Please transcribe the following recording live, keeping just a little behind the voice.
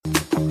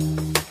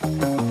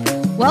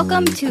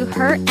Welcome to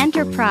Her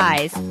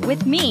Enterprise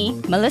with me,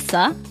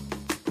 Melissa.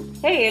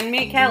 Hey, and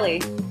me,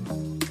 Kelly.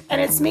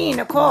 And it's me,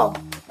 Nicole.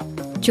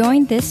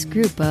 Join this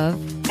group of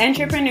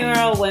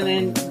entrepreneurial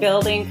women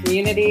building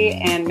community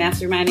and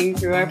masterminding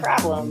through our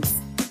problems.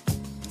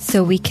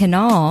 So we can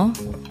all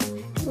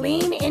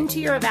lean into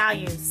your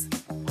values,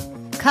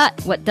 cut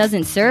what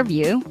doesn't serve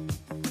you,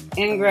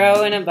 and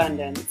grow in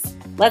abundance.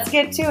 Let's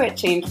get to it,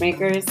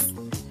 changemakers.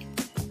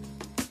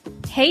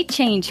 Hey,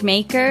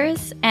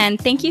 changemakers, and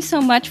thank you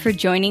so much for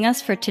joining us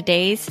for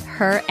today's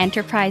Her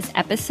Enterprise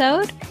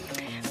episode.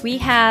 We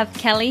have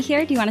Kelly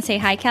here. Do you want to say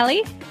hi,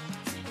 Kelly?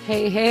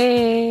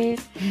 Hey.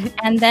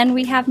 And then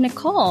we have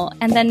Nicole.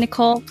 And then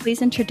Nicole,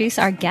 please introduce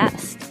our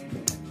guest.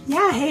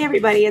 Yeah, hey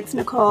everybody, it's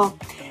Nicole.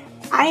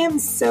 I am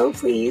so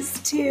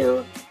pleased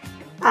to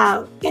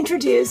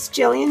introduce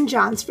Jillian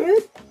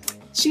Johnsrud.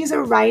 She's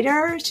a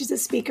writer, she's a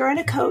speaker and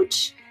a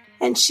coach,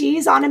 and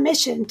she's on a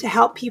mission to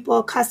help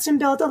people custom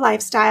build a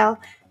lifestyle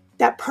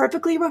that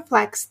perfectly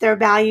reflects their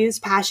values,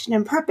 passion,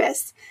 and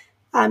purpose.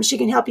 She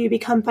can help you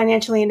become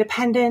financially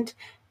independent,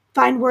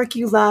 find work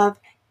you love,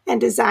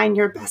 and design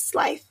your best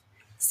life.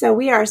 So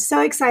we are so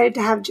excited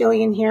to have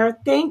Jillian here.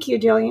 Thank you,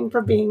 Jillian,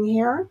 for being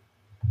here.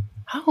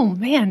 Oh,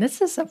 man,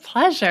 this is a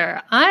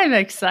pleasure. I'm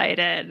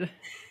excited.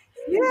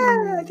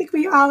 Yeah, I think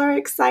we all are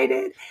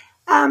excited.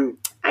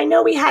 I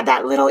know we had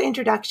that little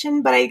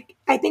introduction, but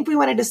I think we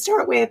wanted to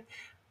start with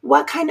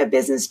what kind of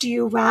business do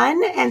you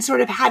run and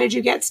sort of how did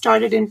you get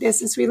started in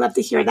business? We'd love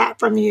to hear that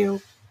from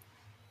you.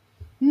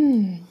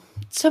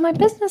 So my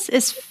business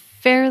is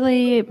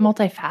fairly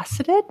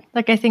multifaceted,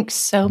 like I think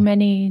so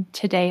many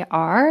today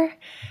are,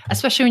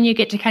 especially when you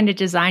get to kind of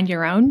design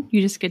your own. You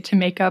just get to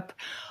make up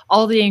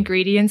all the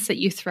ingredients that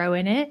you throw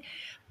in it.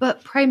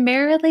 But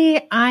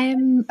primarily,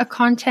 I'm a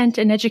content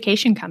and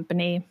education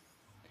company.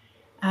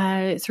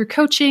 Through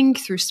coaching,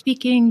 through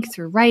speaking,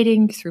 through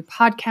writing, through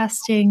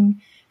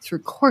podcasting, through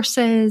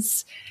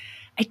courses,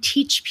 I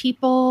teach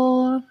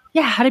people,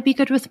 how to be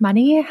good with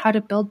money, how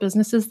to build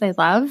businesses they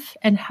love,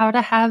 and how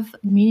to have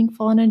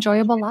meaningful and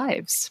enjoyable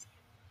lives.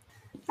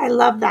 I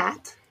love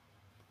that.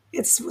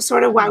 It's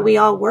sort of why we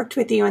all worked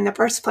with you in the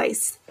first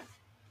place.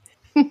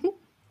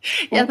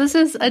 Yeah, this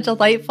is a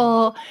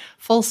delightful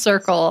full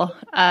circle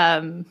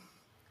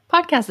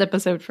podcast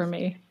episode for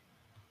me.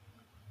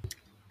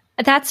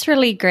 That's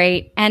really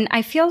great. And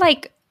I feel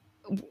like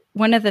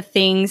one of the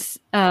things,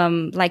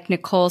 like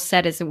Nicole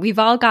said, is that we've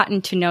all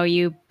gotten to know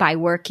you by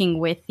working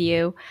with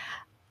you.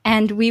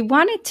 And we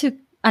wanted to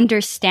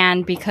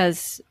understand,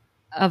 because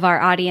of our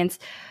audience,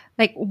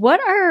 like what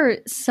are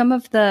some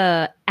of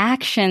the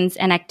actions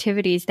and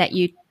activities that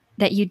you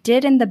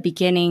did in the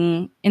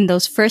beginning, in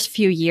those first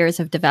few years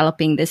of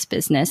developing this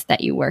business that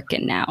you work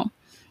in now?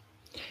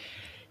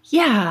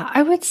 Yeah,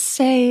 I would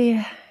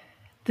say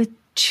the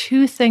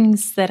two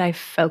things that I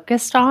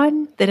focused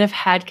on that have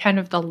had kind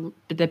of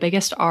the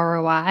biggest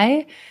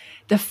ROI.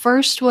 The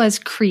first was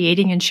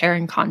creating and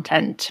sharing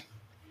content.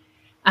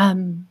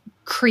 In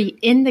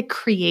the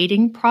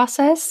creating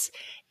process,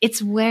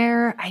 it's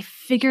where I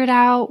figured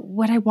out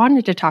what I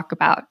wanted to talk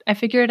about. I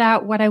figured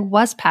out what I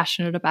was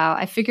passionate about.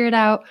 I figured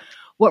out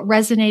what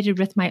resonated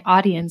with my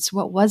audience,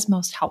 what was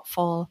most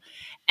helpful.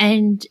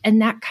 And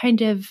that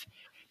kind of,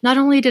 not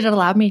only did it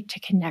allow me to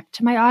connect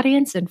to my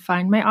audience and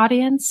find my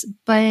audience,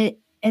 but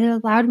it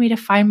allowed me to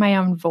find my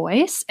own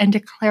voice and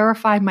to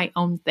clarify my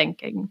own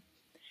thinking.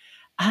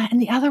 And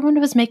the other one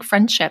was make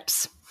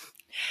friendships.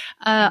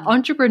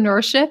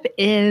 Entrepreneurship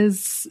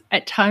is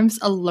at times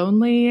a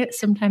lonely,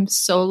 sometimes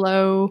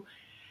solo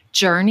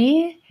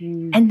journey.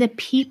 And the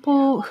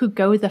people who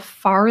go the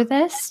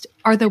farthest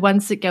are the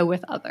ones that go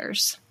with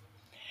others.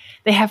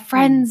 They have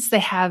friends, they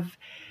have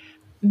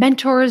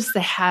mentors,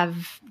 they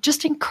have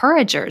just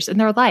encouragers in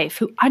their life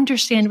who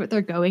understand what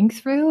they're going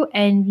through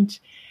and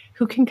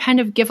who can kind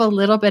of give a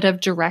little bit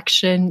of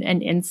direction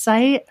and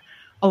insight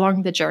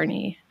along the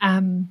journey.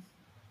 And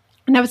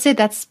I would say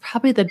that's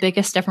probably the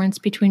biggest difference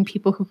between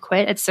people who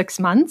quit at 6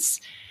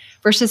 months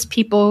versus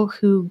people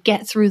who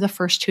get through the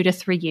first 2 to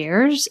 3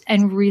 years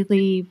and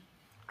really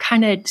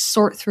kind of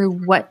sort through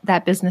what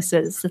that business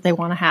is that they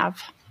want to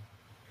have.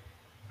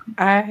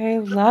 I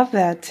love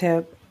that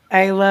tip.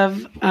 I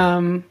love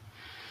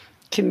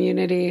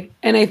community.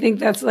 And I think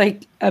that's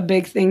like a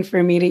big thing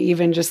for me to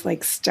even just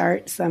like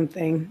start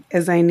something,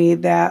 is I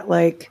need that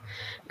like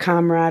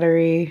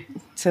camaraderie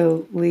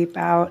to leap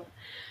out.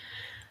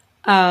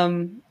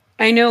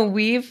 I know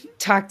we've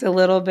talked a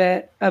little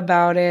bit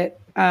about it.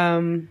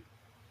 And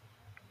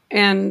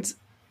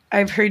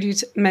I've heard you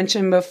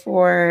mention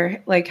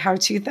before, like how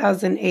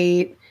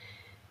 2008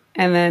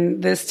 and then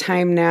this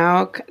time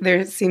now,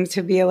 there seems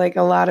to be like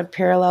a lot of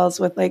parallels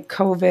with like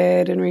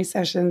COVID and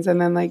recessions, and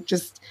then like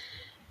just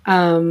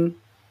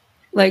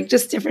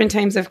different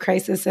times of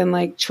crisis and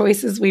like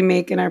choices we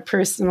make in our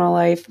personal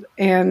life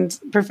and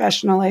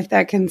professional life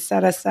that can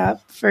set us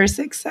up for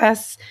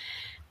success.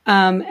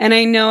 And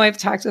I know I've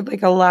talked with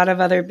like a lot of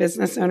other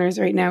business owners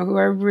right now who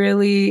are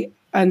really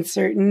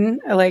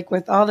uncertain, like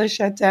with all the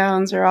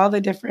shutdowns or all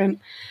the different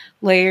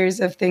layers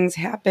of things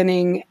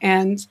happening.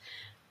 And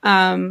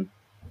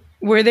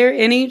were there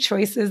any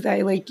choices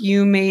that like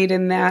you made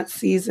in that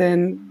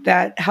season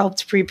that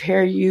helped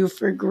prepare you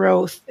for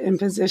growth and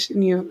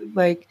position you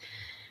like,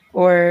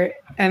 or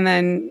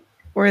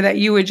that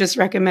you would just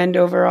recommend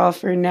overall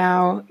for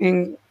now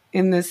in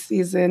this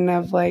season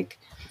of like,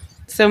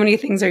 so many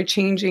things are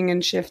changing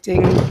and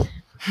shifting.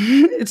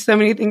 So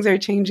many things are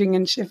changing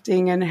and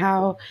shifting, and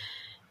how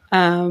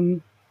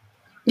can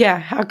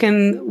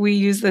we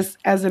use this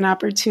as an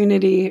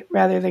opportunity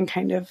rather than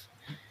kind of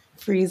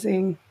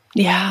freezing?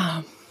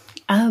 Yeah.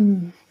 I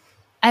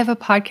have a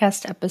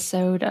podcast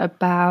episode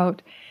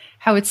about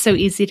how it's so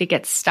easy to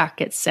get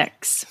stuck at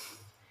 6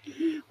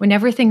 when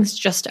everything's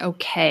just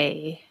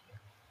okay.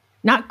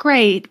 Not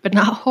great, but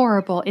not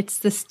horrible. It's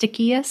the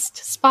stickiest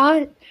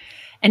spot,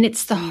 and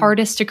it's the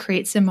hardest to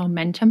create some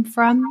momentum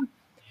from.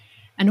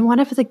 And one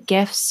of the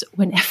gifts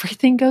when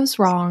everything goes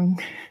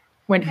wrong,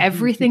 when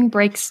everything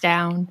breaks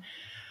down,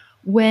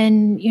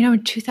 when,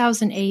 in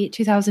 2008,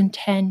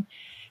 2010,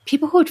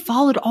 people who had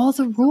followed all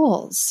the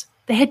rules,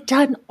 they had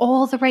done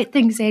all the right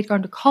things. They had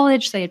gone to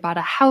college, they had bought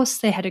a house,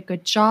 they had a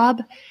good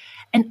job.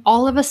 And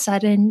all of a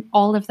sudden,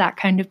 all of that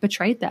kind of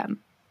betrayed them.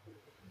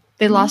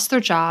 They lost their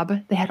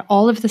job. They had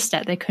all of this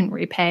debt they couldn't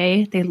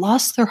repay. They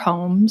lost their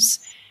homes.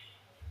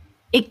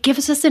 It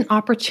gives us an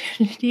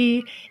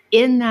opportunity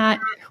in that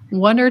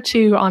 1 or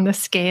 2 on the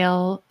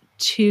scale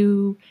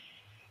to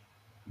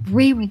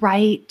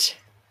rewrite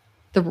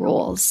the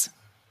rules,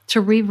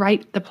 to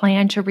rewrite the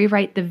plan, to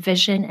rewrite the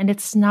vision. And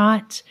it's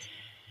not,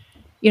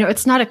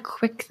 it's not a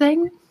quick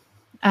thing.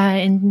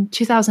 In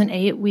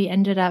 2008, we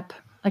ended up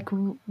like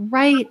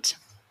right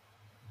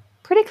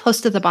pretty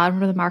close to the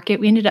bottom of the market.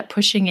 We ended up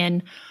pushing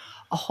in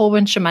a whole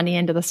bunch of money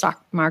into the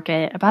stock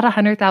market, about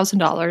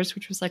 $100,000,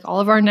 which was like all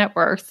of our net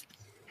worth.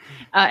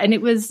 And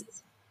it was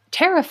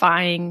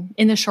terrifying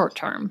in the short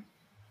term,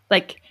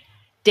 like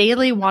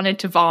daily wanted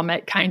to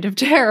vomit kind of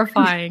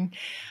terrifying.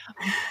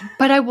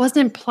 But I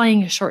wasn't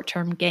playing a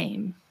short-term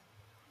game.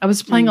 I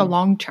was playing a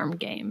long-term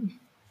game.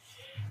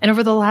 And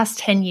over the last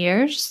 10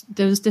 years,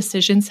 those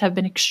decisions have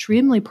been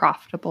extremely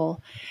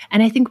profitable.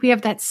 And I think we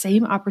have that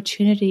same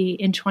opportunity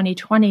in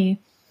 2020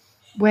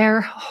 where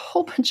a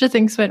whole bunch of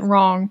things went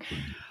wrong.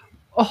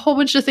 A whole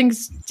bunch of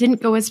things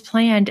didn't go as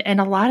planned. And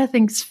a lot of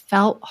things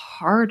felt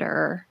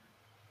harder.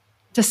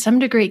 To some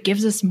degree, it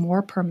gives us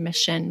more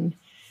permission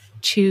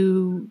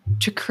to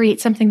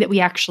create something that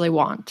we actually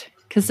want.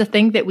 Because the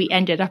thing that we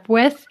ended up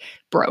with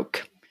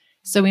broke.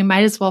 So we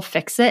might as well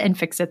fix it and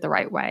fix it the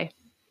right way.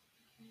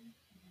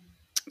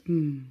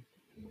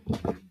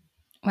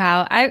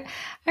 Wow. I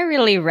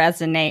really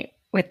resonate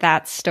with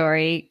that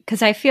story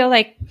because I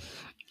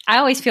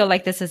always feel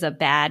like this is a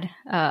bad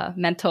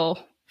mental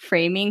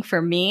framing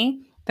for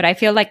me, but I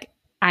feel like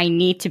I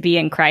need to be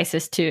in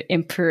crisis to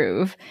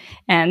improve.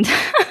 And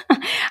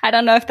I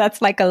don't know if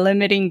that's like a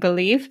limiting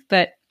belief,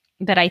 but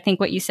I think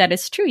what you said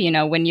is true.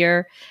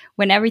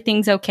 When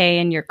everything's okay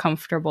and you're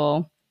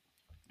comfortable,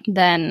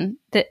 then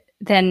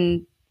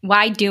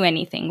why do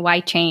anything? Why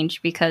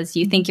change? Because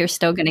you think you're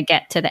still going to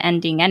get to the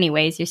ending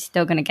anyways. You're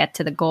still going to get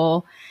to the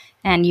goal,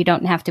 and you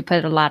don't have to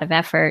put a lot of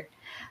effort.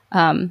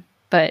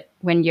 But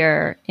when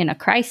you're in a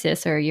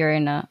crisis or you're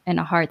in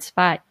a hard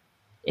spot,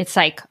 it's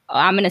like,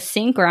 I'm going to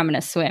sink or I'm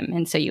going to swim,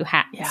 and so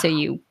so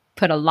you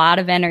put a lot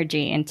of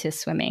energy into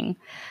swimming.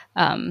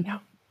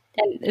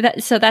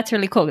 So that's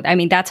really cool. I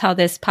mean, that's how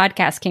this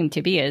podcast came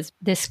to be. Is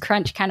this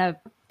crunch kind of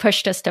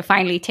pushed us to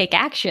finally take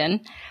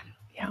action?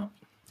 Yeah.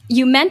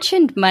 You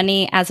mentioned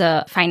money as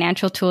a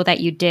financial tool that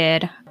you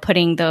did,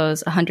 putting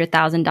those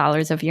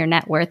 $100,000 of your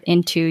net worth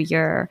into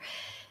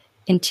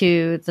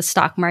the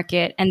stock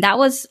market. And that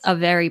was a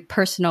very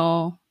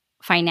personal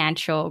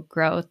financial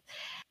growth.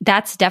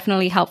 That's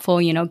definitely helpful,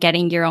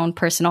 getting your own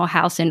personal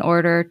house in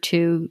order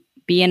to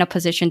be in a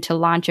position to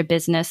launch a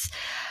business.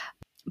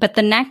 But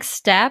the next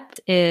step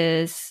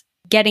is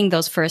getting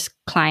those first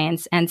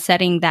clients and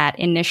setting that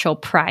initial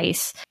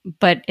price.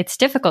 But it's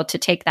difficult to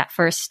take that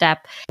first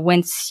step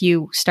once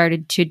you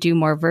started to do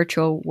more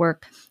virtual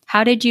work.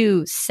 How did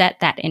you set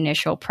that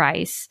initial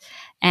price?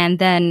 And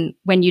then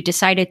when you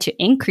decided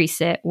to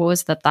increase it, what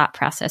was the thought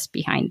process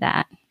behind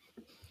that?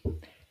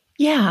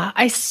 Yeah,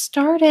 I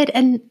started,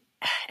 and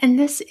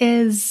this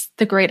is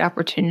the great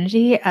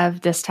opportunity of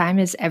this time,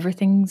 is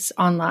everything's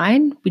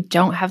online. We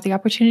don't have the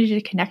opportunity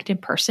to connect in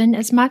person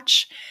as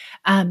much.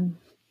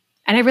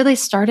 And I really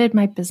started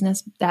my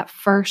business, that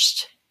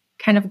first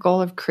kind of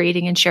goal of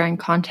creating and sharing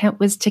content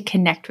was to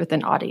connect with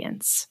an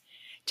audience,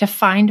 to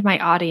find my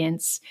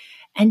audience,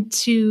 and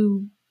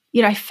to,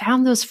 I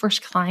found those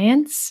first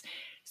clients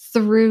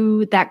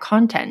through that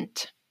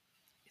content,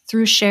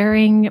 through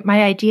sharing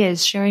my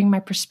ideas, sharing my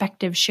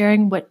perspective,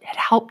 sharing what had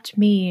helped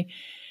me,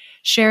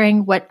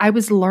 sharing what I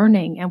was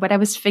learning and what I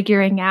was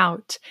figuring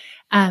out.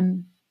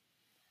 And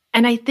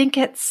I think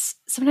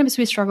sometimes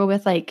we struggle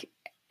with like,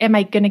 am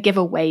I going to give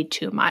away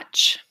too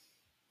much?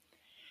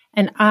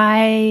 And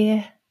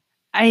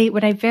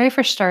when I very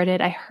first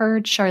started, I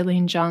heard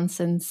Charlene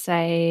Johnson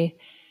say,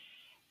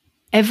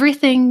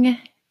 everything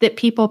that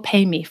people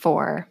pay me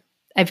for,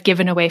 I've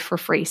given away for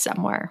free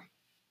somewhere.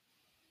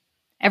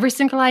 Every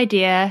single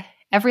idea,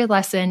 every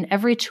lesson,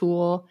 every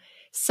tool,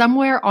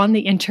 somewhere on the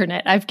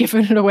internet, I've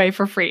given it away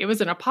for free. It was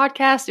in a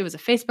podcast, it was a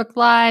Facebook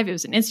Live, it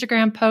was an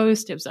Instagram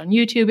post, it was on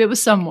YouTube, it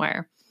was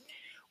somewhere.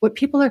 What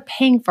people are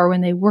paying for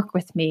when they work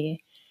with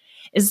me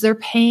is they're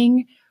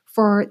paying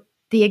for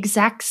the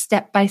exact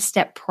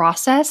step-by-step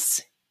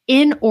process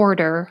in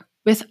order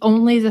with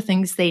only the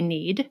things they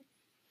need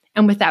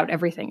and without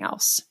everything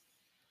else.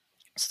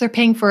 So they're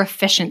paying for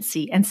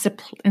efficiency and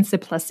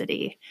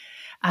simplicity.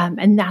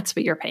 And that's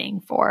what you're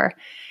paying for.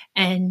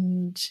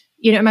 And,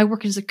 in my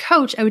work as a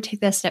coach, I would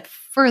take that a step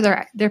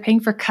further. They're paying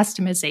for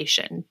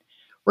customization.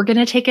 We're going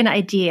to take an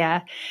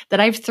idea that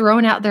I've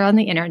thrown out there on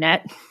the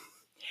internet,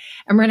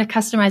 and we're going to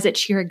customize it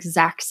to your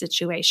exact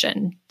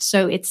situation.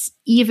 So it's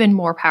even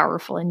more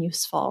powerful and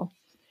useful.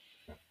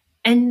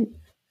 And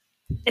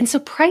so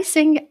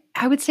pricing,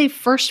 I would say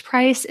first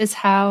price is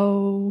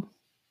how,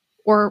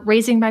 or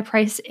raising my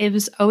price, it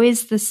was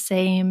always the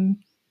same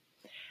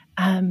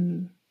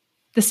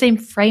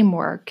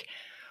framework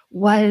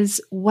was,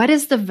 what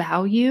is the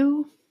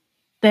value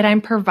that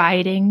I'm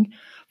providing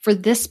for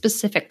this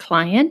specific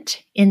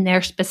client in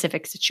their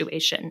specific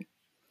situation?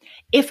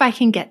 If I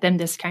can get them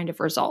this kind of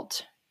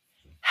result,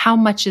 how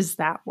much is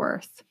that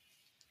worth?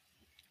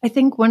 I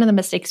think one of the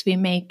mistakes we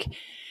make,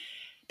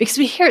 because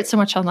we hear it so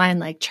much online,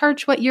 like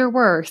charge what you're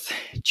worth,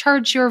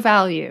 charge your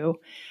value.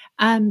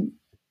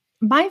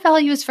 My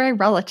value is very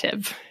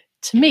relative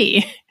to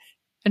me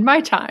and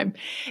my time.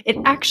 It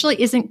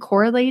actually isn't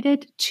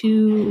correlated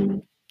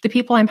to the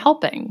people I'm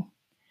helping.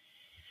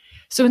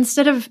 So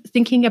instead of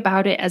thinking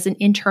about it as an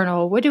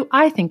internal, what do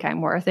I think I'm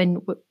worth,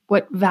 and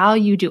what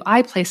value do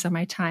I place on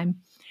my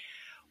time?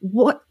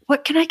 What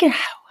can I get?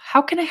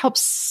 How can I help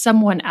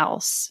someone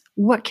else?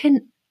 What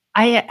can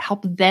I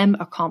help them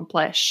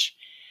accomplish?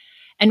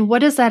 And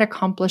what is that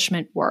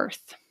accomplishment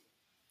worth?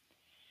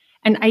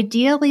 And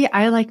ideally,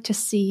 I like to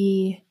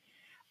see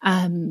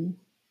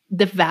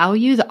the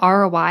value, the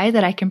ROI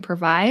that I can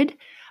provide.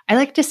 I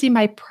like to see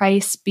my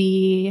price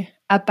be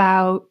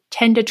about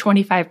 10 to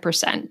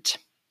 25%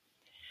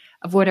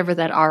 of whatever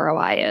that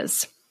ROI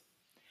is.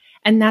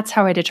 And that's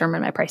how I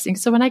determine my pricing.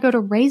 So when I go to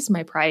raise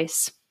my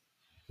price,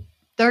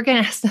 they're going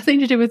to have nothing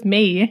to do with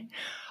me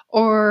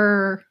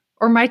or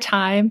my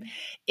time.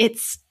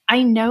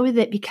 I know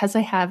that because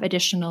I have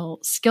additional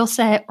skill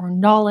set or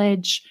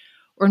knowledge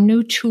or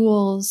new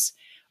tools,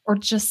 or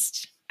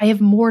just I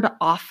have more to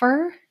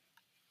offer,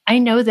 I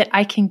know that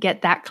I can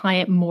get that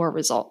client more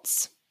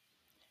results.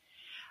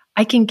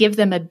 I can give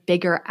them a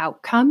bigger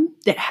outcome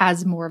that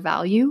has more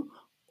value,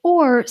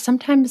 or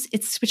sometimes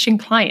it's switching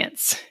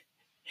clients,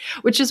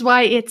 which is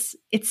why it's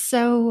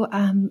so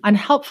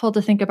unhelpful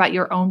to think about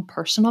your own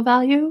personal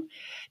value,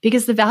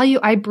 because the value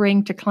I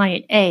bring to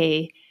client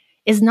A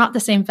is not the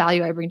same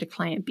value I bring to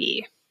client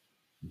B.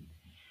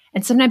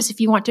 And sometimes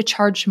if you want to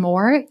charge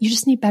more, you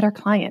just need better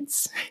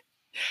clients.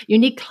 You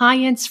need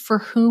clients for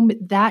whom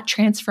that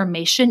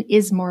transformation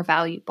is more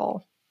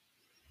valuable.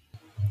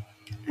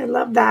 I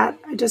love that.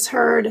 I just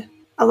heard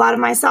a lot of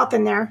myself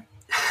in there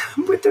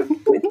with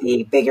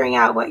the figuring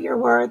out what you're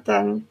worth,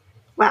 and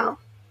wow,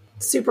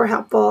 super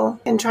helpful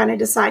in trying to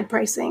decide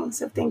pricing.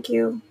 So thank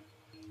you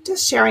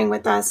just sharing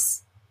with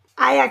us.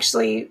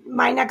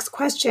 My next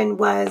question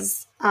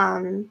was,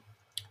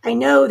 I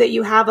know that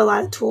you have a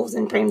lot of tools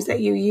and frames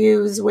that you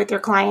use with your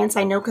clients.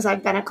 I know because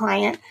I've been a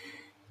client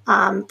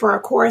for a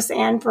course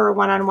and for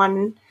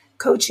one-on-one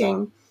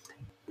coaching.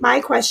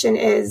 My question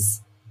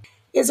is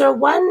there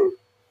one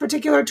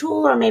particular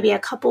tool or maybe a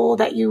couple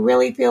that you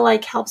really feel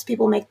like helps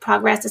people make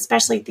progress,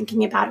 especially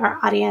thinking about our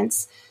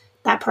audience,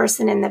 that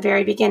person in the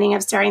very beginning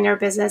of starting their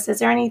business? Is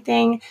there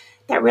anything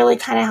that really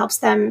kind of helps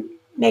them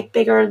make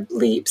bigger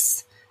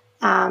leaps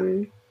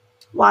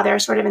while they're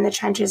sort of in the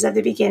trenches of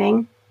the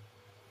beginning?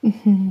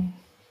 Mm-hmm.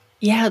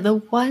 Yeah, the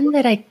one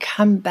that I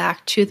come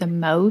back to the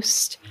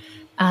most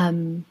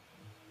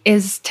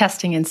is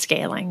testing and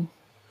scaling.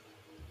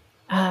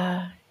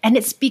 And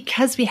it's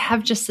because we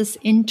have just this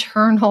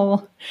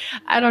internal,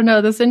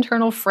 this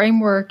internal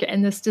framework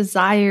and this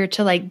desire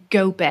to like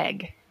go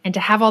big and to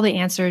have all the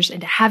answers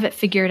and to have it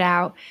figured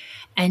out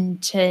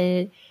and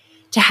to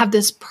have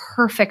this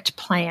perfect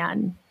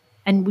plan.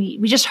 And we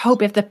just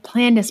hope if the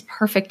plan is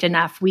perfect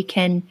enough,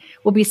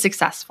 we'll be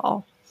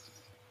successful.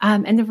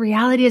 And the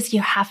reality is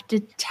you have to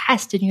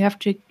test and you have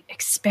to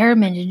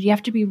experiment and you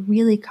have to be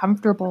really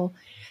comfortable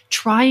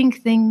trying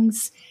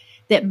things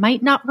that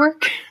might not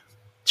work,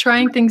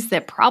 trying things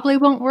that probably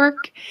won't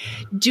work,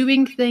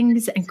 doing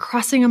things and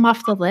crossing them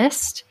off the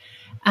list.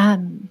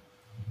 And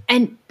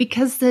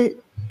because the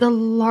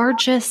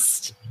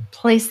largest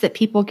place that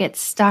people get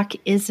stuck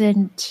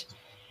isn't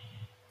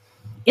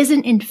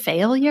in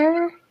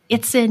failure,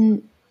 it's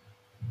in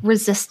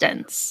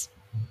resistance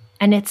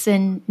and it's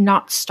in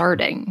not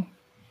starting.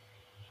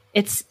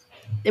 It's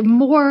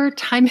more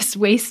time is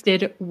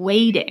wasted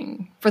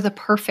waiting for the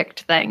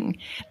perfect thing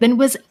than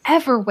was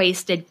ever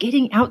wasted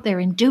getting out there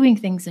and doing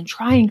things and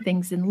trying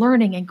things and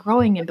learning and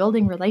growing and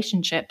building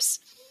relationships.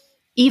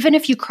 Even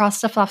if you cross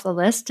stuff off the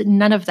list,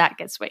 none of that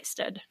gets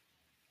wasted.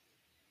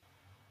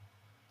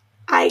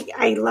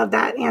 I love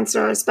that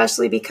answer,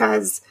 especially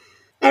because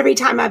every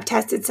time I've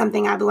tested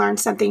something, I've learned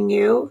something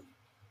new.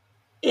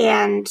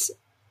 And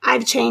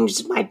I've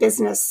changed my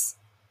business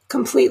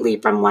completely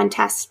from one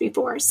test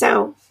before.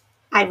 So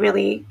I've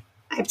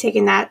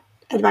taken that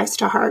advice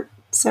to heart.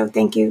 So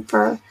thank you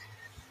for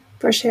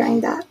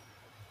sharing that.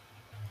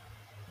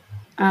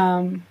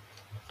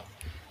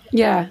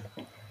 Yeah,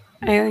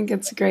 I think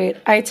it's great.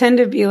 I tend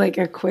to be like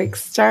a quick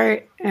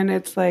start, and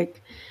it's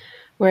like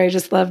where I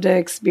just love to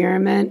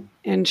experiment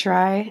and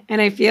try. And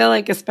I feel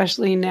like,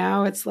 especially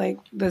now, it's like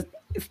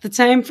it's the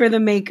time for the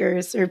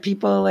makers, or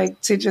people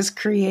like to just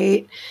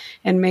create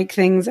and make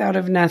things out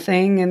of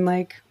nothing. And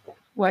like,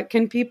 what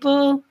do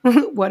people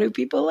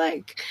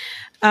like?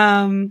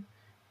 And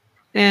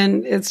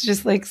it's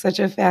just like such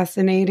a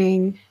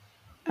fascinating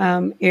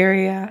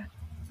area.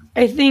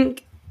 I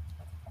think,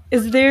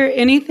 is there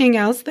anything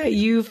else that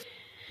you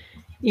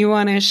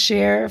want to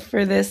share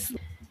for this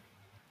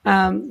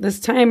this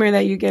time, or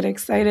that you get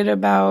excited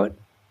about,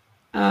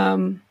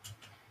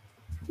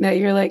 that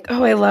you're like,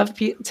 oh, I love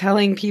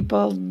telling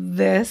people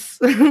this,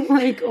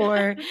 like,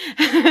 or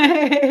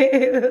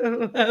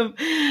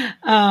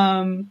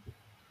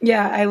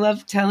I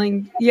love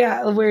telling,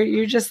 where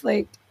you're just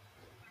like,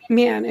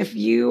 man, if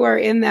you are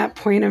in that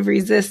point of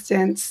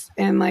resistance,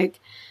 and like,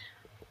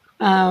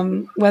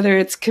 whether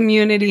it's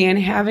community and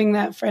having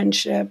that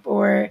friendship,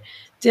 or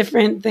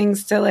different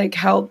things to like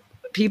help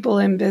people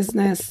in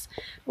business,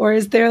 or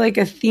is there like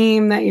a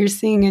theme that you're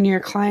seeing in your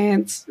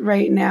clients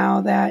right now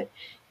that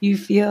you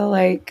feel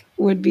like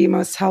would be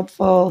most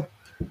helpful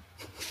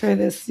for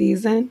this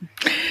season?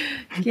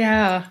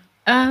 Yeah.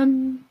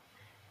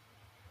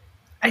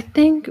 I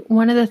think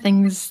one of the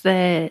things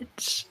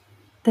that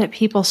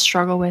people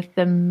struggle with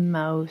the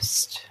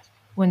most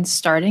when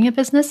starting a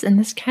business, and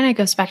this kind of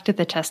goes back to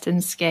the test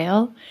and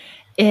scale,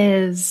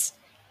 is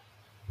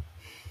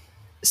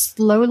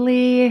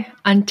slowly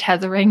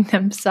untethering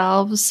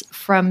themselves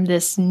from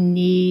this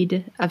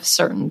need of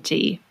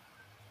certainty.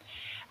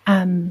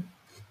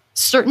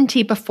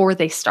 Certainty before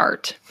they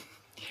start.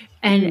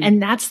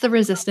 And that's the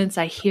resistance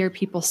I hear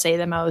people say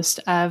the most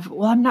of,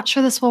 well, I'm not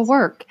sure this will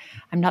work.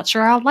 I'm not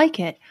sure I'll like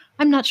it.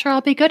 I'm not sure I'll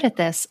be good at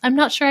this. I'm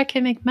not sure I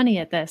can make money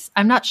at this.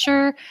 I'm not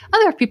sure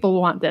other people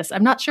will want this.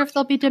 I'm not sure if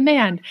there'll be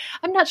demand.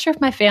 I'm not sure if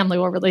my family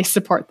will really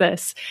support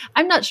this.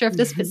 I'm not sure if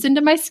this fits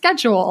into my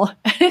schedule.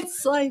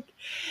 It's like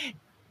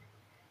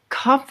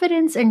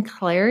confidence and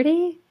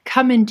clarity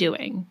come in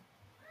doing.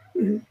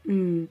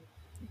 Mm-hmm.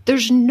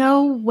 There's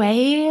no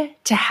way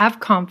to have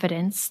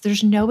confidence.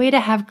 There's no way to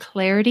have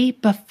clarity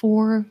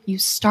before you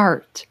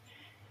start.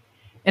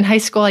 In high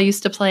school, I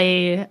used to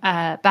play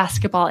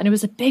basketball, and it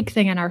was a big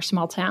thing in our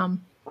small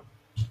town.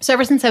 So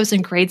ever since I was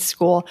in grade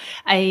school,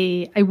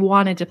 I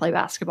wanted to play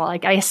basketball.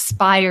 Like, I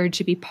aspired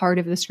to be part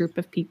of this group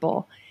of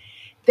people.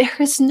 There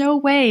is no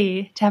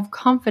way to have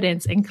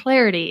confidence and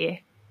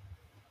clarity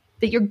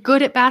that you're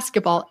good at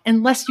basketball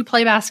unless you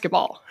play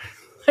basketball.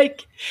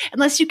 Like,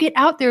 unless you get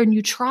out there and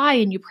you try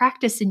and you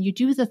practice and you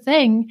do the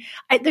thing,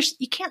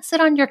 you can't sit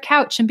on your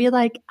couch and be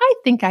like, I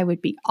think I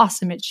would be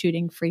awesome at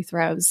shooting free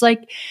throws.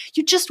 Like,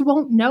 you just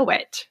won't know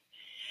it.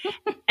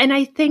 And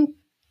I think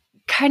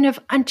kind of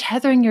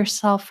untethering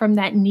yourself from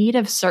that need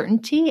of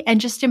certainty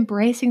and just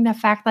embracing the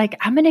fact, like,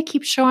 I'm going to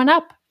keep showing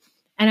up,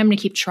 and I'm going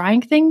to keep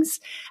trying things,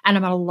 and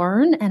I'm going to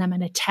learn, and I'm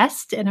going to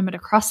test, and I'm going to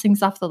cross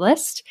things off the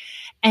list.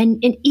 And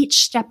in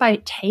each step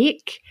I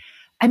take,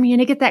 I'm going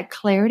to get that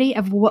clarity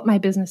of what my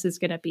business is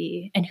going to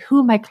be, and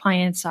who my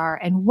clients are,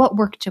 and what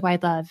work do I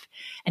love,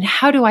 and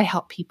how do I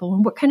help people,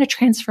 and what kind of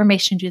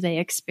transformation do they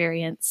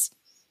experience.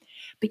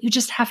 But you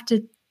just have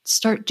to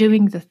start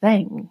doing the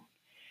thing,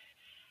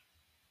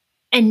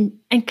 and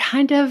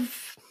kind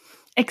of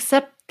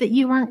accept that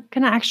you aren't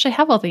going to actually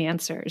have all the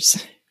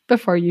answers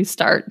before you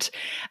start.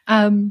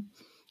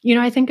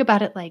 I think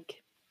about it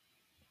like,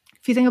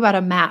 if you think about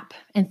a map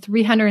and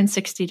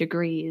 360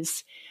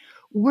 degrees,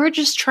 we're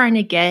just trying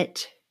to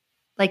get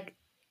like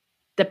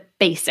the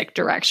basic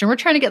direction. We're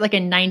trying to get like a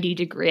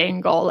 90-degree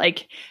angle,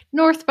 like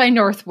north by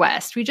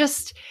northwest. We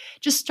just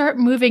start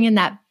moving in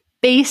that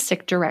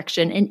basic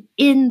direction. And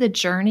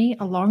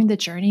along the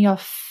journey,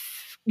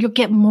 you'll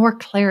get more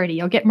clarity.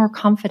 You'll get more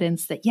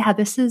confidence that, yeah,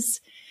 this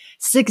is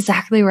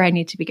exactly where I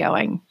need to be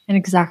going and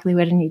exactly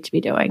what I need to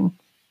be doing.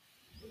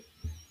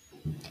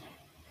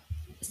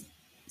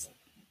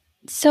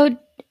 So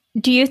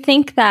do you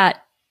think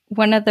that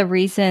one of the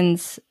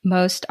reasons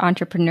most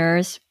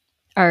entrepreneurs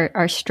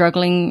are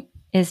struggling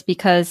is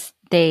because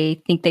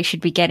they think they should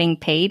be getting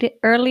paid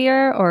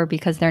earlier, or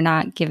because they're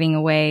not giving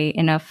away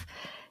enough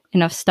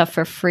stuff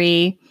for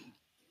free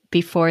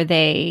because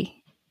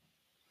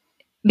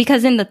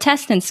in the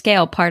test and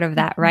scale part of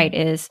that, right,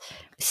 is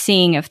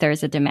seeing if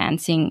there's a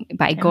demand,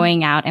 by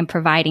going out and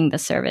providing the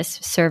service,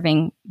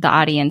 serving the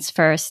audience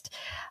first.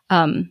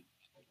 And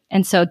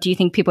so do you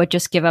think people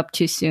just give up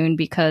too soon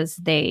because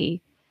they're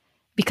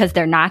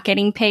not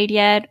getting paid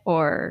yet,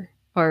 or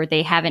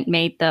they haven't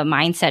made the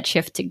mindset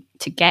shift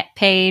to get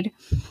paid?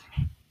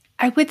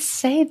 I would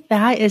say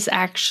that is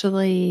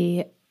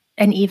actually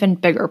an even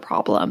bigger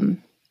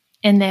problem,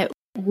 in that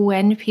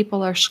when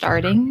people are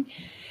starting,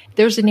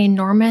 there's an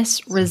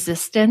enormous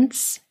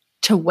resistance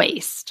to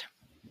waste.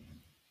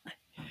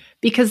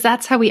 Because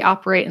that's how we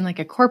operate in like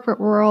a corporate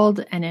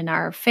world and in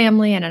our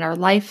family and in our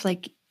life,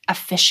 like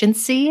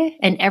efficiency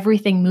and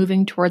everything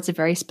moving towards a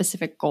very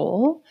specific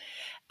goal.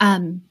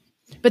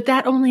 But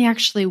that only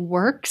actually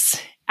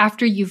works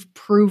after you've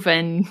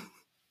proven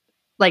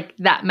like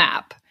that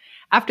map.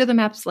 After the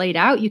map's laid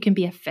out, you can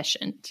be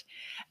efficient.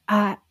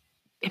 In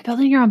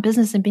building your own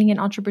business and being an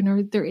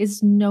entrepreneur, there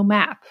is no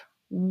map.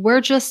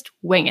 We're just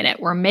winging it.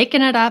 We're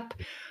making it up.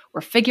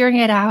 We're figuring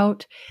it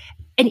out.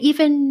 And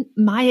even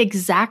my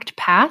exact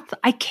path,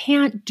 I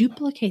can't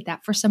duplicate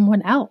that for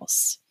someone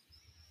else.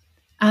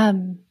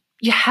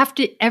 You have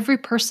to, every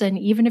person,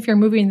 even if you're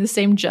moving in the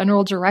same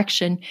general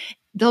direction,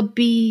 there'll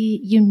be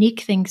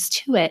unique things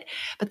to it.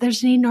 But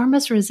there's an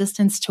enormous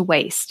resistance to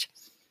waste.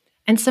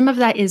 And some of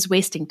that is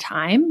wasting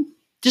time.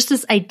 Just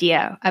this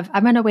idea of,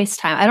 I'm going to waste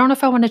time. I don't know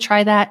if I want to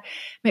try that. It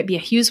might be a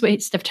huge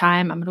waste of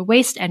time. I'm going to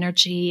waste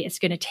energy. It's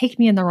going to take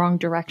me in the wrong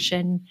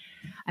direction.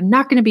 I'm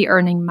not going to be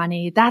earning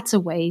money. That's a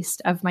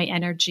waste of my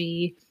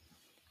energy.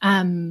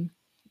 I'm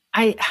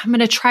going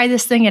to try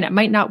this thing and it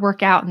might not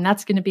work out, and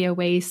that's going to be a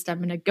waste. I'm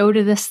going to go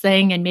to this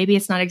thing and maybe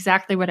it's not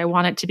exactly what I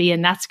want it to be,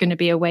 and that's going to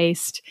be a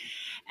waste.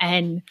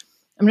 And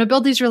I'm going to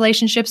build these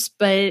relationships,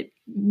 but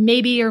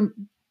maybe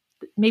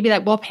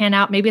that will pan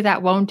out. Maybe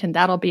that won't, and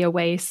that'll be a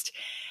waste.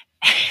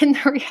 And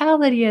the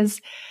reality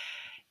is,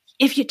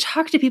 if you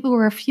talk to people who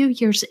are a few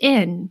years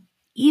in,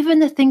 even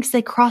the things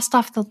they crossed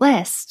off the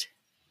list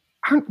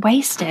aren't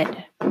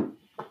wasted.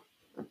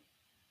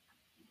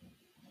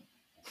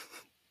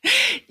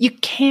 You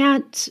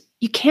can't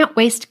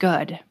waste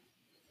good,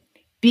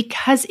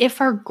 because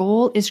if our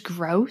goal is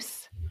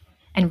growth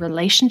and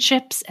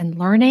relationships and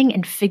learning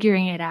and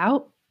figuring it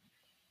out,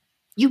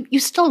 you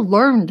still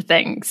learned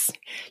things.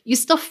 You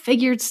still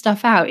figured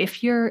stuff out.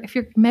 If you're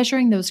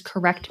measuring those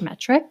correct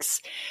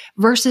metrics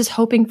versus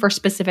hoping for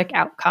specific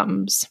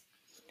outcomes.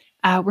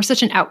 We're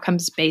such an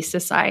outcomes-based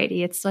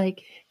society. It's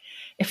like,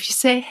 if you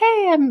say,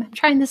 hey, I'm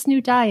trying this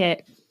new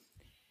diet,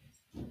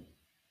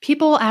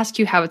 people ask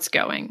you how it's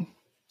going.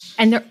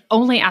 And they're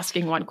only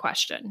asking one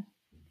question.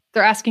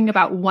 They're asking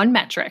about one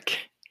metric.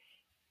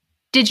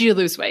 Did you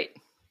lose weight?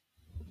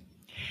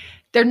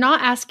 They're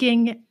not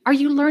asking, are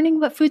you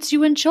learning what foods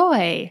you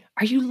enjoy?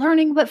 Are you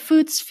learning what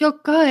foods feel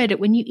good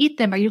when you eat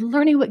them? Are you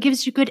learning what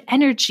gives you good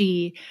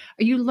energy?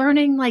 Are you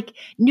learning like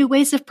new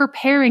ways of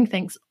preparing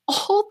things?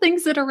 All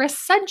things that are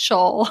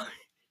essential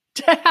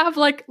to have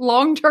like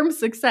long-term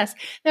success.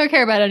 They don't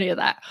care about any of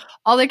that.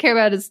 All they care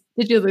about is,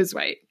 did you lose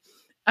weight?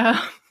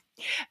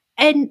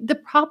 And the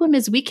problem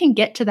is, we can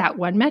get to that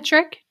one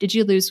metric, did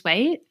you lose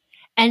weight,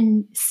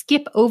 and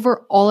skip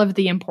over all of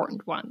the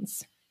important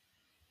ones.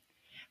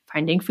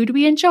 Finding food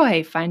we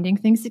enjoy, finding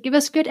things that give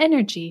us good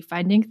energy,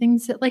 finding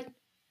things that like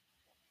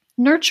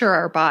nurture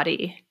our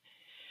body.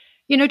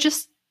 You know,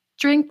 just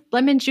drink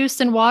lemon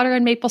juice and water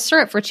and maple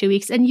syrup for 2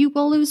 weeks and you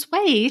will lose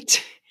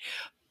weight.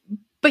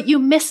 But you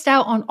missed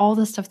out on all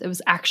the stuff that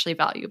was actually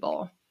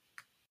valuable.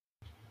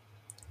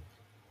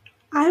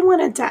 I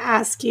wanted to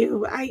ask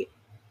you, I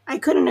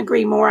couldn't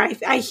agree more.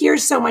 I hear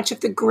so much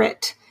of the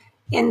grit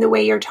in the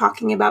way you're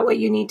talking about what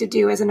you need to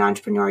do as an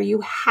entrepreneur.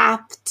 You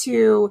have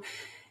to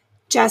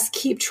just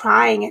keep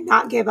trying and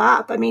not give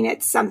up. I mean,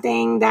 it's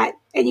something that,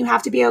 and you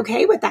have to be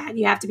okay with that.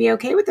 You have to be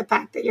okay with the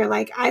fact that you're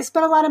like, I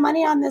spent a lot of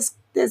money on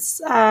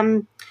this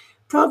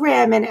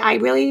program, and I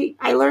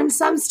learned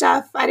some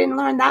stuff. I didn't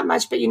learn that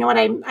much, but you know what?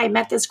 I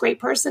met this great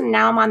person. And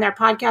now I'm on their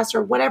podcast,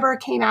 or whatever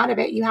came out of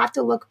it. You have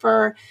to look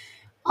for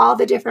all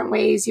the different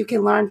ways you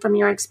can learn from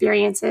your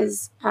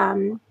experiences.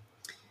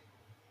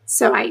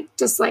 So I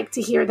just like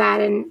to hear that,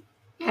 and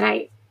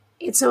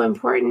it's so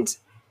important.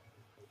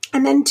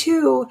 And then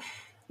two,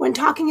 when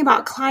talking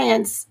about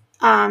clients,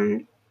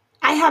 I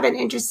have an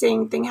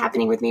interesting thing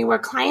happening with me where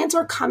clients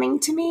are coming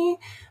to me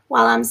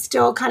while I'm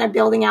still kind of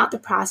building out the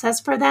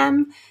process for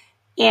them.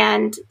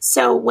 And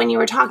so when you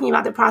were talking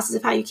about the process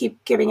of how you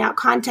keep giving out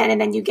content and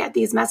then you get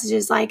these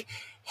messages like,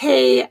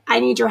 hey, I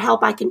need your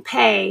help, I can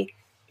pay.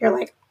 You're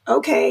like,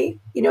 okay,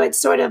 you know, it's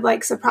sort of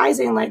like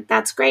surprising, like,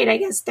 that's great. I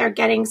guess they're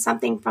getting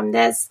something from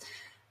this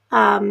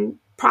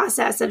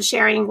process of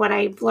sharing what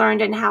I've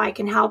learned and how I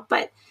can help.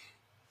 But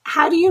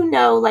how do you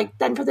know, like,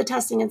 then for the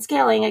testing and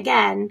scaling,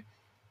 again,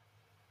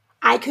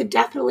 I could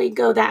definitely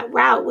go that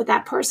route with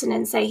that person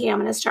and say, hey, I'm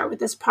going to start with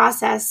this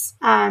process.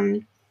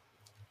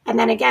 And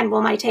then again,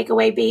 will my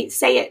takeaway be,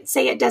 say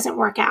it doesn't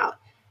work out.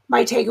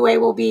 My takeaway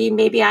will be,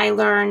 maybe I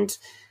learned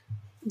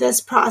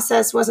this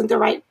process wasn't the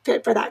right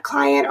fit for that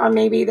client, or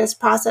maybe this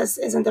process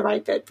isn't the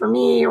right fit for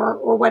me,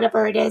 or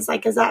whatever it is.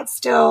 Like, is that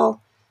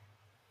still,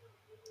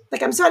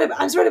 like, I'm sort of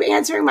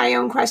answering my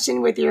own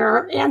question with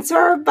your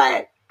answer,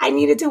 but I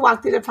needed to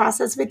walk through the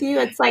process with you.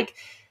 It's like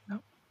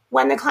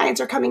when the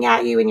clients are coming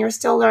at you and you're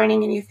still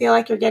learning and you feel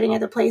like you're getting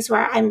at the place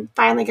where I'm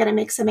finally going to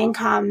make some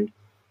income,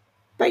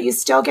 but you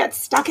still get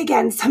stuck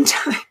again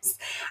sometimes.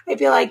 I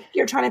feel like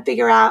you're trying to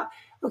figure out,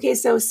 okay,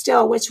 so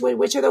still, which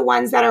are the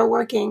ones that are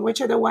working?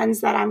 Which are the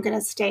ones that I'm going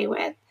to stay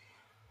with?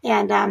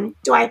 And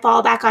do I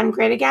fall back on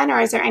grid again, or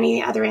is there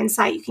any other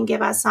insight you can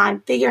give us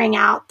on figuring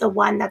out the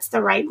one that's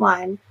the right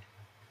one?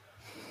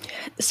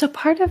 So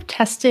part of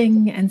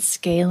testing and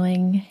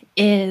scaling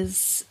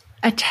is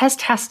a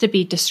test has to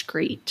be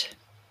discrete,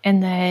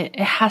 and that it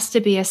has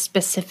to be a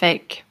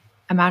specific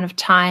amount of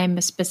time,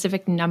 a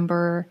specific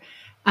number,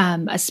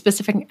 a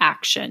specific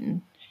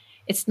action.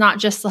 It's not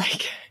just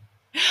like,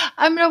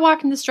 I'm going to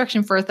walk in this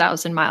direction for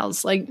 1,000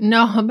 miles. Like,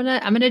 no, I'm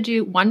going to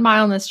do 1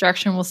 mile in this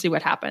direction. We'll see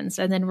what happens.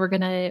 And then we're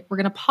going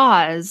to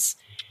pause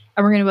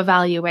and we're going to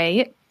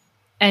evaluate,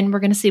 and we're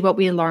going to see what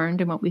we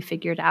learned and what we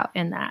figured out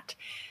in that.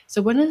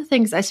 So one of the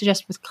things I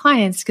suggest with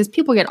clients, because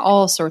people get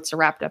all sorts of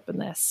wrapped up in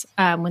this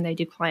when they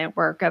do client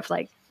work, of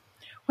like,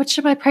 what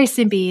should my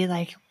pricing be?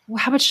 Like,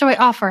 how much do I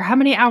offer? How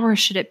many hours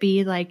should it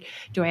be? Like,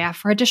 do I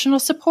offer additional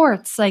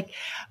supports? Like,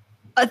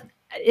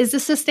 is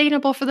this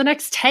sustainable for the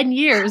next 10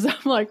 years? I'm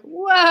like,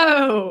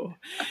 whoa,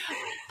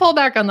 pull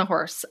back on the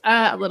horse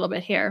a little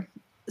bit here.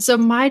 So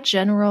my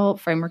general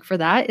framework for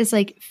that is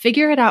like,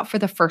 figure it out for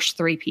the first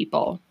 3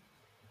 people.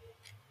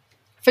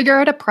 Figure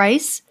out a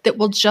price that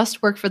will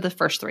just work for the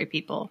first 3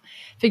 people.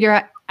 Figure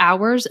out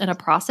hours and a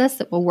process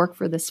that will work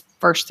for this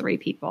first 3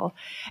 people.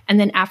 And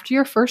then after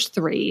your first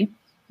 3,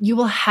 you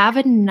will have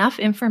enough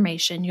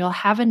information. You'll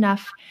have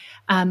enough,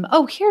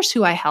 here's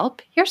who I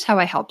help. Here's how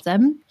I help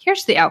them.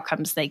 Here's the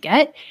outcomes they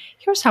get.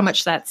 Here's how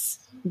much that's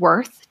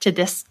worth to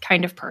this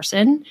kind of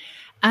person.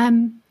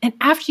 And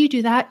after you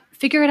do that,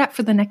 figure it out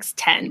for the next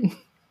 10.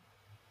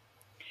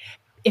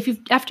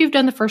 After you've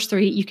done the first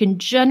 3, you can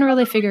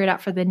generally figure it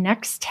out for the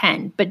next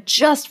 10, but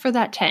just for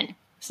that 10.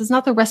 This is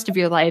not the rest of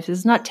your life. This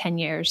is not 10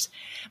 years.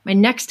 My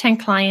next 10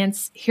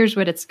 clients, here's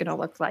what it's going to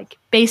look like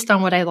based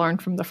on what I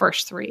learned from the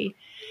first 3.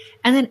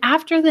 And then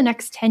after the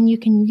next 10, you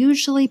can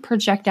usually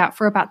project out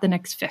for about the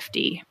next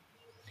 50.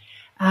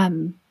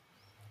 And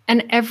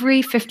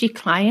every 50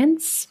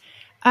 clients,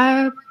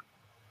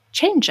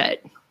 change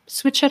it,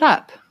 switch it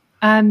up,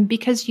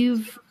 because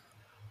you've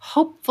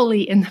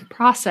hopefully in the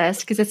process,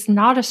 because it's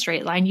not a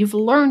straight line, you've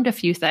learned a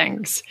few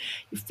things.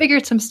 You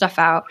figured some stuff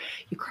out.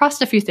 You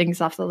crossed a few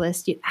things off the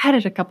list. You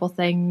added a couple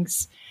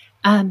things.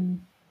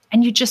 And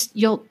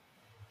you'll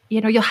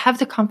have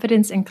the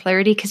confidence and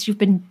clarity because you've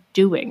been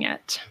doing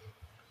it.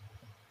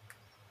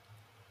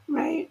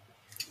 Right.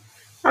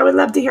 I would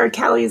love to hear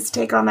Kelly's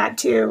take on that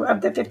too,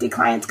 of the 50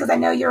 clients, because I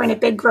know you're in a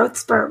big growth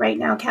spurt right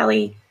now,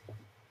 Kelly.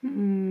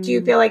 Do you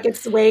feel like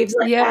it's waves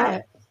like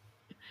that?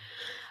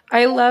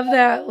 I love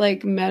that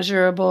like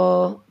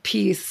measurable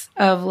piece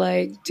of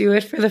like, do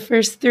it for the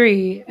first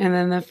 3 and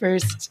then the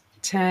first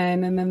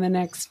 10 and then the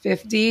next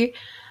 50.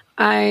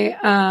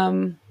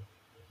 And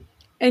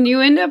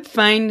you end up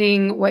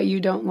finding what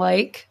you don't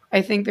like.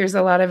 I think there's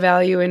a lot of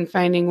value in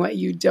finding what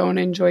you don't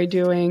enjoy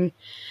doing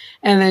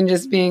and then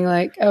just being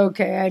like,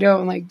 okay, I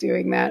don't like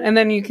doing that. And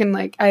then you can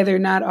like either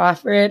not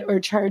offer it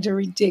or charge a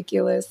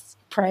ridiculous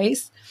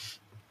price.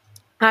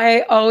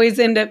 I always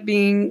end up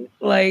being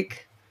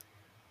like,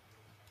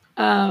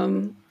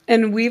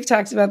 and we've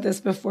talked about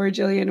this before,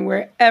 Jillian,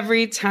 where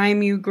every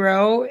time you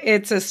grow,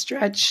 it's a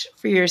stretch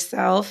for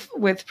yourself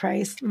with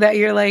price that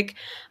you're like,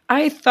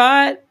 I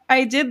thought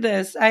I did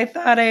this. I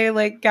thought I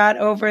like got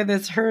over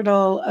this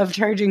hurdle of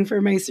charging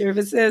for my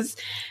services,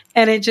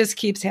 and it just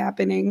keeps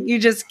happening. You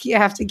just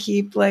have to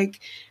keep like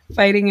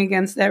fighting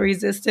against that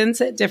resistance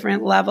at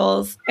different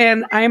levels.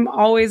 And I'm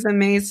always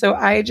amazed. So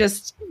I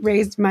just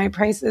raised my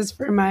prices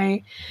for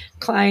my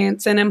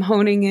clients, and I'm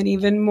honing it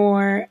even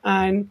more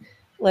on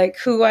like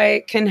who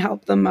I can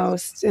help the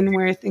most and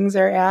where things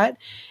are at.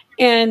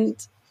 And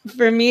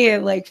for me,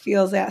 it like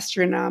feels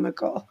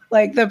astronomical,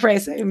 like the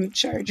price I'm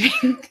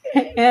charging.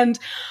 And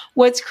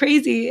what's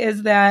crazy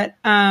is that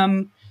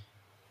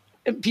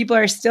people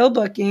are still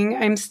booking.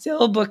 I'm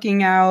still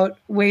booking out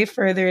way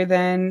further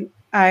than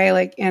I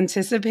like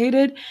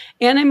anticipated.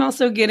 And I'm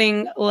also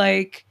getting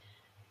like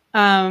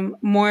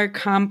more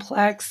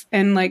complex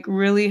and like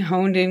really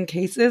honed in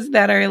cases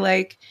that are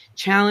like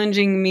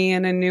challenging me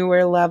in a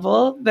newer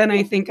level than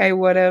I think I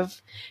would have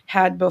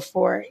had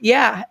before.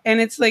 Yeah. And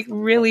it's like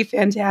really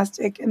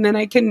fantastic. And then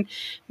I can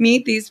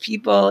meet these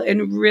people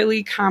in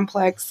really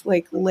complex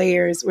like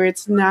layers where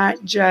it's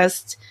not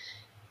just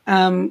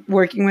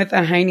working with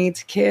a high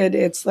needs kid.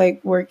 It's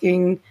like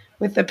working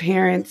with the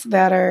parents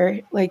that are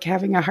like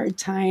having a hard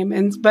time.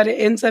 But it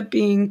ends up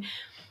being,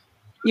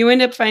 you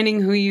end up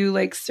finding who you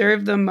like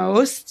serve the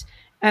most.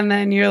 And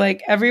then you're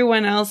like,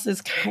 everyone else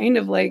is kind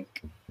of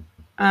like,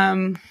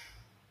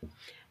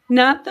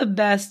 not the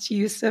best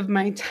use of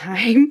my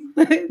time,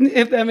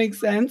 if that makes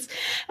sense.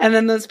 And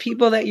then those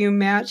people that you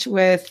match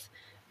with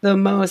the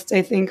most,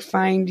 I think,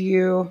 find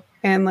you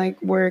and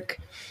like work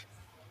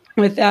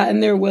with that.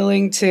 And they're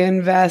willing to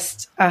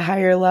invest a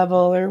higher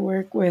level or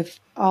work with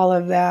all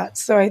of that.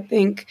 So I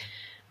think,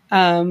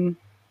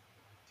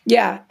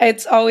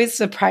 it's always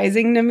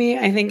surprising to me.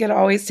 I think it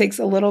always takes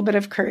a little bit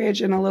of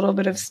courage and a little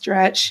bit of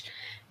stretch.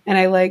 And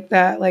I like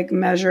that, like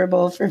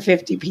measurable for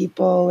 50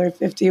 people or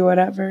 50,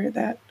 whatever.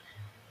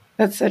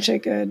 That's such a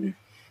good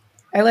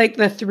I like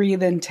the 3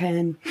 then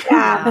 10.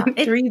 Yeah.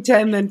 3,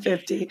 10, then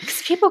 50.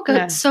 Because people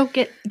get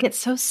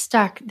so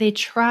stuck. They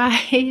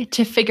try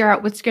to figure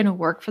out what's going to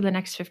work for the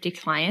next 50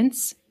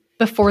 clients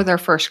before their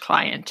first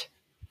client.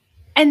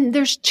 And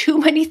there's too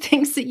many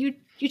things that you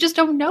just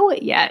don't know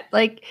it yet.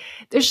 Like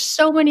there's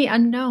so many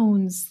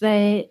unknowns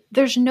that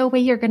there's no way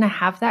you're going to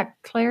have that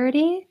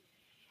clarity.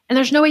 And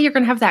there's no way you're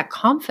going to have that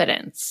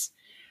confidence.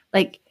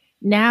 Like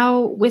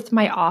now with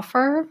my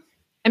offer,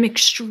 I'm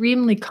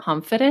extremely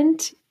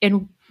confident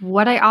in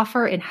what I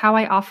offer and how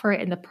I offer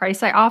it and the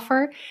price I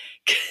offer.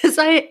 Because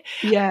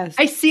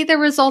I see the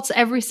results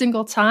every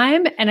single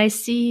time and I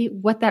see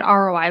what that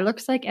ROI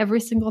looks like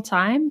every single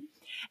time.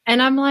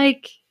 And I'm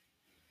like,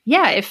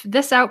 yeah, if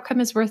this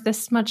outcome is worth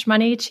this much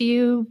money to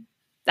you,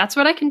 that's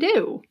what I can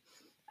do.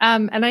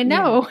 And I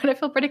know, and I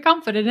feel pretty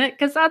confident in it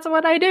because that's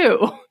what I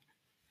do.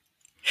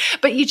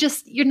 But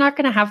you're not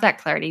going to have that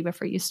clarity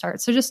before you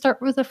start. So just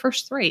start with the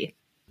first 3.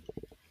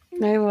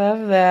 I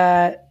love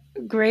that.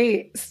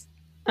 Great.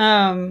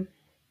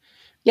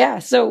 Yeah.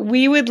 So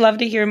we would love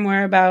to hear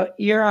more about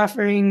your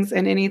offerings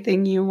and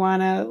anything you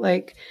want to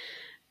like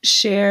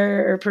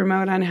share or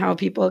promote on how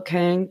people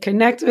can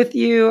connect with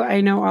you. I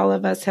know all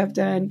of us have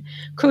done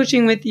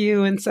coaching with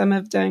you and some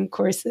have done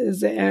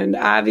courses, and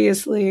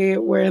obviously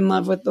we're in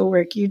love with the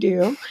work you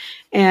do,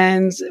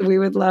 and we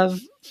would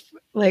love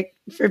like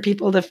for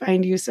people to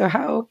find you. So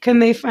how can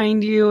they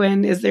find you,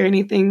 and is there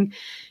anything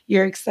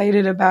you're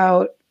excited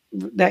about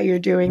that you're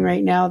doing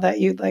right now that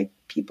you'd like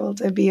people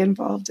to be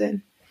involved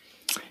in?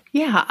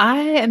 Yeah, I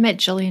am at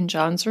Jillian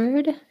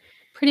Johnsrud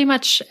pretty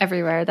much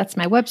everywhere. That's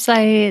my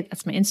website.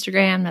 That's my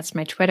Instagram. That's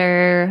my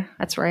Twitter.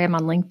 That's where I am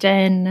on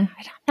LinkedIn. I'm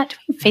not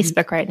doing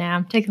Facebook right now.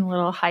 I'm taking a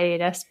little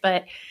hiatus,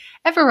 but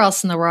everywhere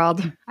else in the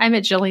world, I'm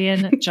at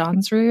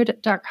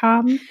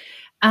JillianJohnsrud.com.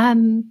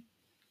 And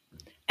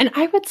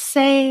I would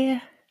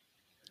say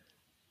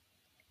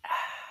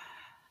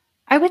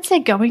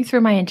going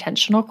through my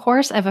intentional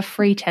course, I have a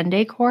free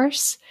 10-day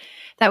course.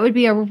 That would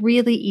be a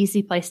really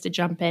easy place to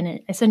jump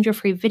in. I send you a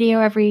free video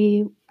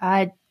every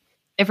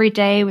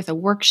day with a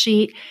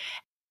worksheet.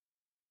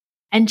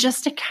 And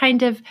just to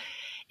kind of,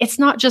 it's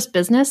not just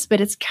business,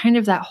 but it's kind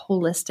of that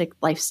holistic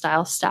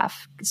lifestyle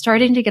stuff.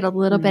 Starting to get a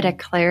little bit of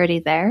clarity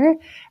there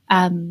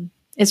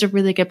is a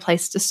really good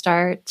place to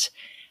start.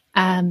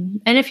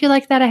 And if you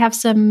like that, I have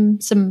some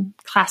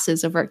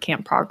classes over at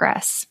Camp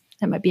Progress.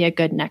 That might be a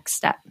good next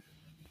step.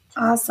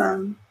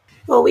 Awesome.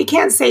 Well, we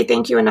can't say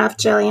thank you enough,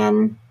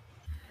 Jillian.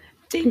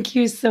 Thank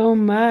you so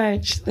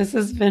much. This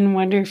has been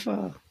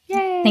wonderful.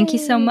 Yay. Thank you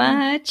so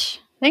much.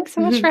 Thanks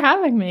so much for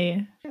having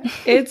me.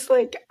 It's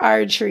like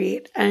our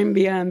treat. I'm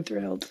beyond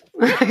thrilled.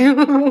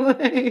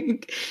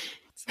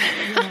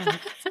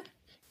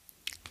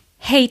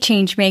 Hey,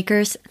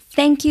 Changemakers.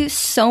 Thank you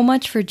so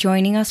much for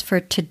joining us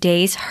for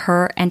today's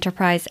Her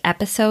Enterprise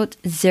episode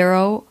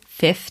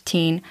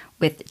 015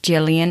 with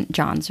Jillian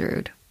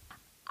Johnsrud.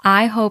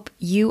 I hope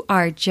you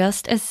are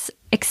just as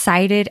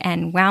excited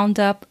and wound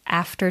up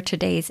after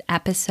today's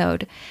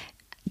episode.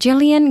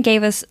 Jillian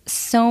gave us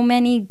so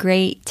many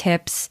great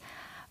tips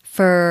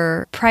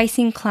for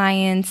pricing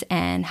clients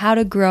and how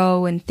to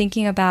grow and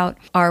thinking about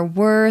our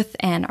worth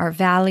and our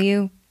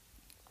value.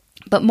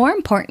 But more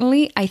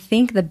importantly, I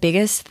think the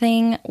biggest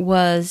thing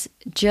was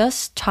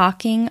just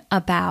talking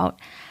about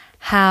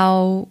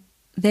how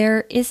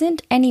there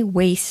isn't any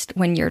waste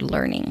when you're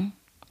learning.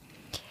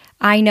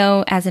 I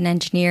know as an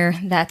engineer,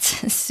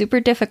 that's super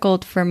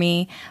difficult for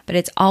me, but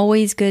it's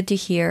always good to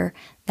hear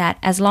that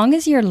as long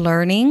as you're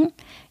learning,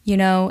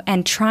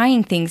 and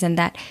trying things, and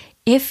that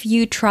if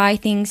you try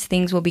things,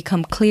 things will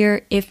become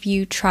clear. If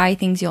you try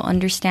things, you'll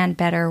understand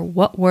better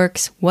what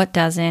works, what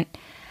doesn't.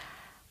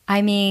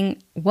 I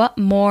mean, what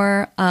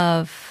more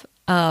of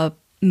a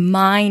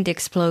mind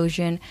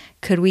explosion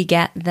could we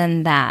get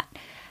than that?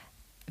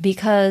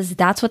 Because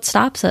that's what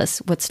stops us.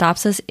 What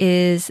stops us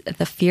is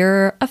the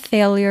fear of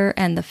failure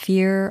and the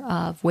fear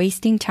of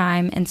wasting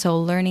time. And so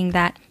learning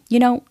that,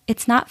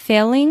 it's not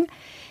failing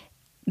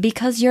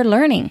because you're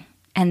learning.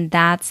 And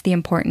that's the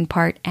important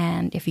part.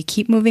 And if you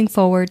keep moving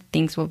forward,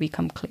 things will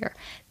become clear.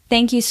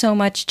 Thank you so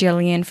much,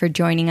 Jillian, for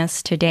joining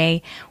us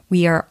today.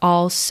 We are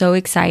all so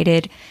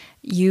excited.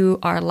 You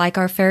are like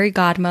our fairy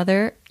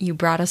godmother. You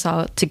brought us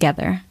all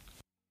together.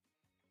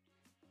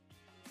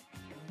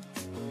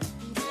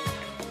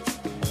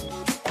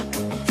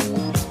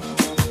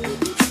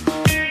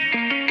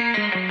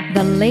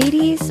 The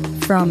ladies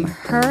from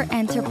Her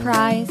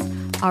Enterprise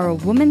are a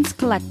women's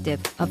collective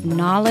of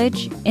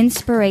knowledge,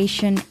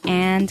 inspiration,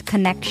 and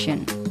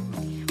connection.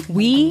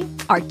 We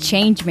are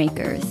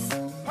changemakers.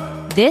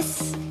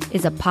 This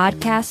is a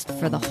podcast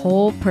for the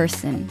whole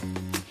person.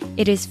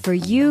 It is for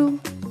you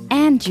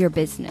and your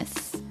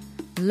business.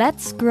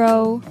 Let's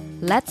grow,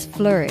 let's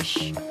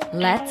flourish,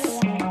 let's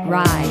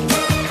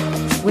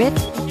rise with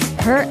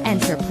Her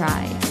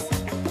Enterprise.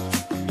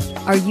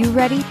 Are you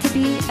ready to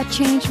be a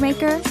change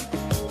maker?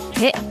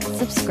 Hit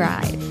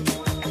subscribe.